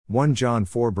1 John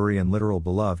 4 Berean literal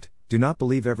beloved, do not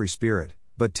believe every spirit,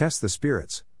 but test the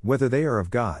spirits, whether they are of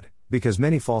God, because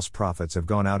many false prophets have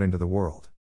gone out into the world.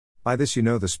 By this you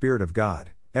know the Spirit of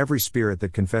God, every spirit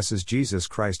that confesses Jesus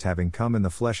Christ having come in the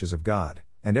flesh is of God,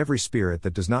 and every spirit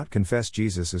that does not confess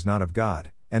Jesus is not of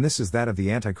God, and this is that of the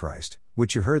Antichrist,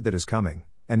 which you heard that is coming,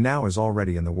 and now is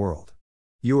already in the world.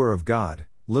 You are of God,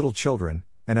 little children,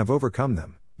 and have overcome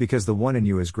them, because the one in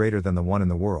you is greater than the one in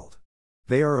the world.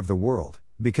 They are of the world,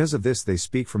 because of this they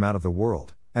speak from out of the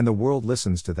world, and the world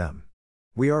listens to them.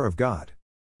 We are of God.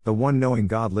 The one knowing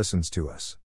God listens to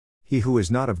us. He who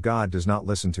is not of God does not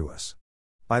listen to us.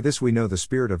 By this we know the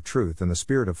spirit of truth and the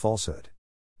spirit of falsehood.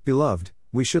 Beloved,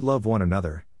 we should love one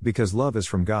another, because love is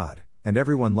from God, and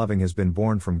everyone loving has been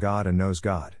born from God and knows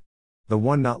God. The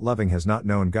one not loving has not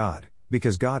known God,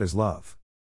 because God is love.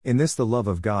 In this the love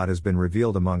of God has been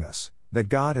revealed among us, that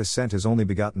God has sent his only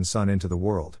begotten Son into the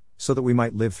world, so that we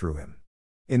might live through him.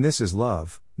 In this is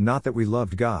love, not that we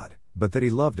loved God, but that he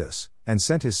loved us, and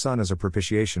sent his Son as a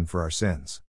propitiation for our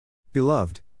sins.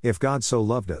 Beloved, if God so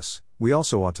loved us, we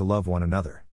also ought to love one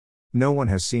another. No one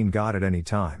has seen God at any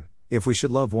time. If we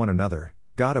should love one another,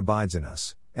 God abides in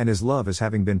us, and his love is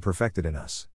having been perfected in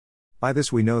us. By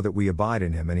this we know that we abide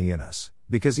in him and he in us,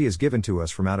 because he has given to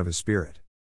us from out of his Spirit.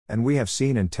 And we have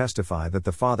seen and testify that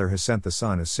the Father has sent the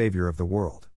Son as Savior of the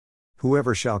world.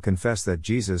 Whoever shall confess that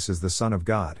Jesus is the Son of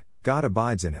God, God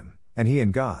abides in him, and he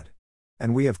in God.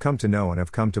 And we have come to know and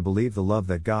have come to believe the love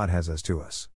that God has as to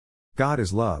us. God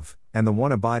is love, and the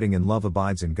one abiding in love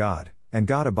abides in God, and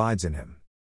God abides in him.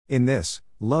 In this,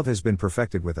 love has been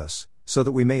perfected with us, so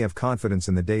that we may have confidence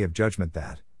in the day of judgment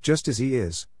that, just as he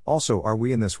is, also are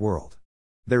we in this world.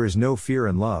 There is no fear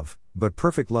in love, but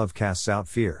perfect love casts out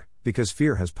fear, because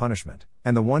fear has punishment,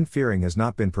 and the one fearing has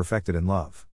not been perfected in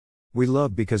love. We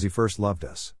love because he first loved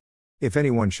us. If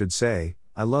anyone should say,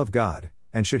 I love God,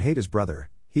 and should hate his brother,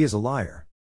 he is a liar.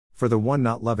 For the one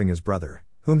not loving his brother,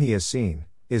 whom he has seen,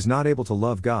 is not able to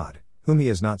love God, whom he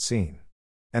has not seen.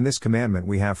 And this commandment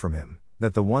we have from him,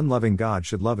 that the one loving God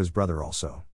should love his brother also.